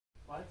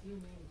what do you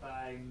mean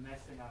by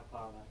messing up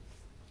our lives?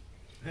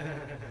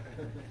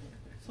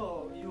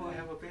 So you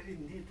have a very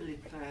neatly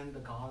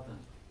planned garden,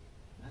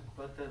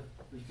 but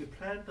if you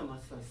plant the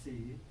mustard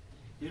seed,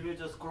 it will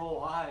just grow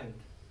wild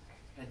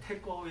and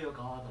take over your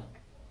garden.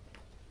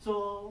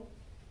 So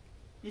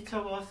each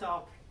of us,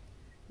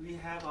 we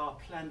have our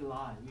planned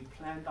life. We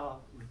planned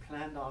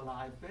our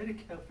life very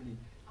carefully.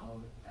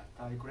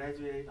 After I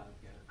graduate, I'll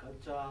get a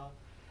good job.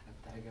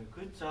 After I get a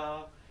good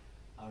job,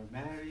 I'll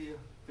marry a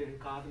very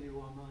godly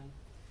woman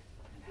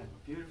and have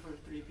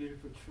three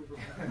beautiful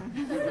children.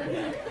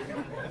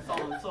 So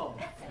and so.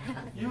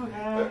 You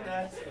have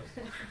that.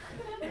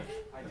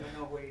 I don't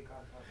know where you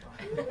got that from.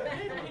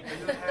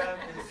 You have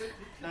this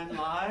planned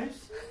lives,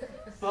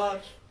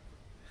 but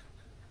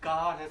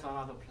God has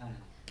another plan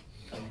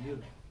for you.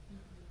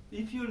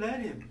 If you let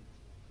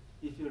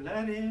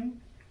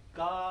Him,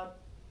 God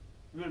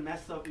will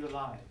mess up your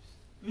lives,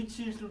 which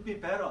will be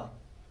better,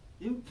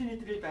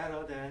 infinitely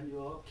better than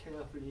your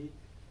carefully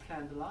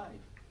planned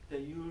life.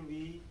 That you will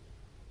be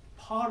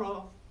part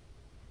of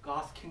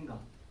God's kingdom,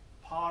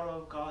 part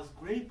of God's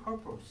great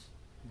purpose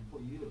for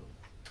you.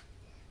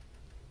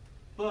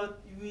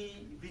 But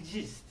we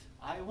resist.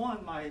 I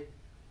want my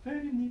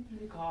very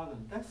neatly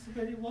garden. That's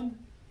very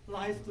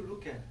nice to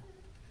look at,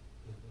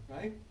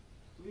 right?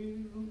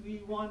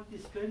 We want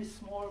this very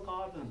small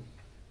garden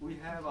we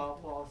have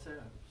for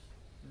ourselves.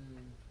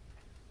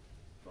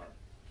 But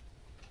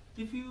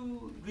if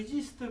you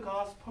resist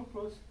God's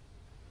purpose,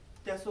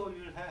 that's all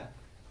you'll have.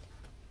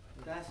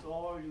 That's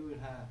all you will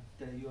have,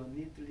 that your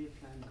neatly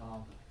planned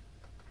garden.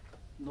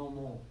 No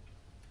more.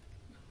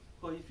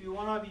 But if you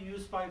want to be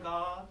used by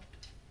God,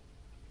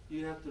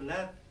 you have to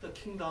let the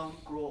kingdom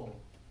grow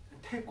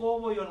and take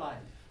over your life.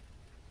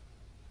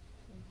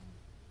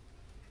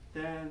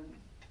 Then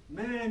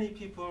many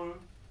people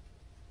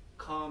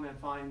come and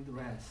find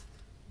rest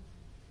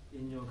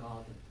in your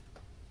garden.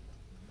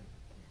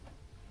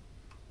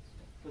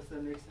 Does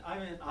that make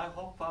sense? I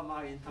hope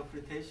my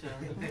interpretation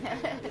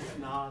is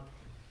not.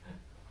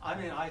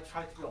 I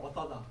try to be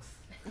orthodox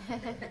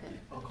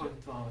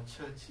according to our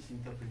church's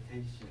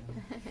interpretation,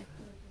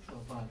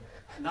 but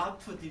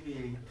not to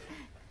deviate.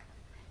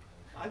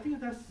 I think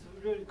that's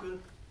really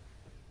good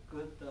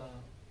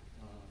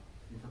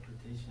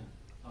interpretation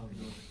of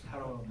the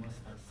parable of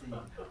mustard seed.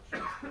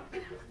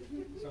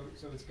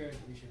 So it's good.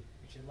 We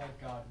should let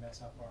God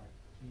mess up our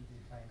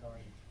neatly planned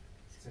garden.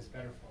 It's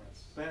better for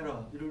us. Better.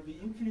 It will be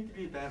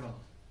infinitely better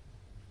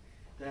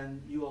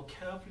than your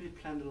carefully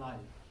planned life.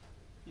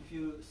 If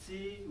you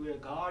see where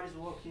God is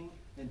working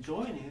and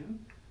join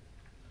Him,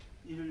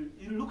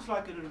 it looks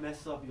like it will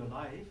mess up your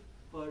life,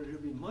 but it will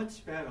be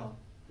much better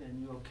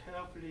than your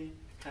carefully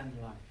planned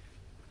life.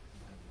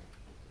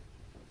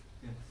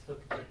 Yes. So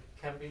it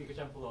can be an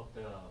example of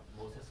the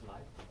Moses'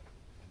 life?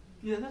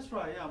 Yeah, that's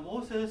right. Yeah,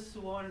 Moses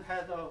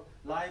had a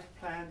life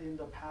planned in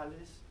the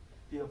palace,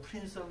 be a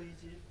prince of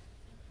Egypt,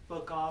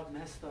 but God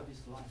messed up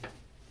his life.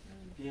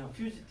 Being a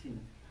fugitive,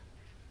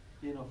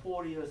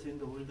 4 years in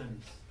the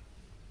wilderness.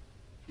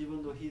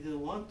 Even though he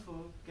didn't want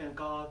to, and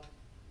God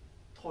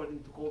told him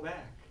to go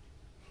back.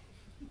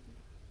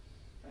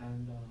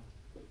 And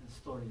the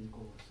story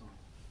goes on.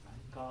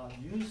 Right? God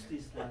used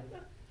his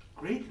life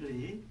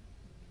greatly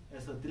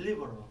as a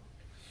deliverer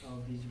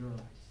of the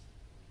Israelites.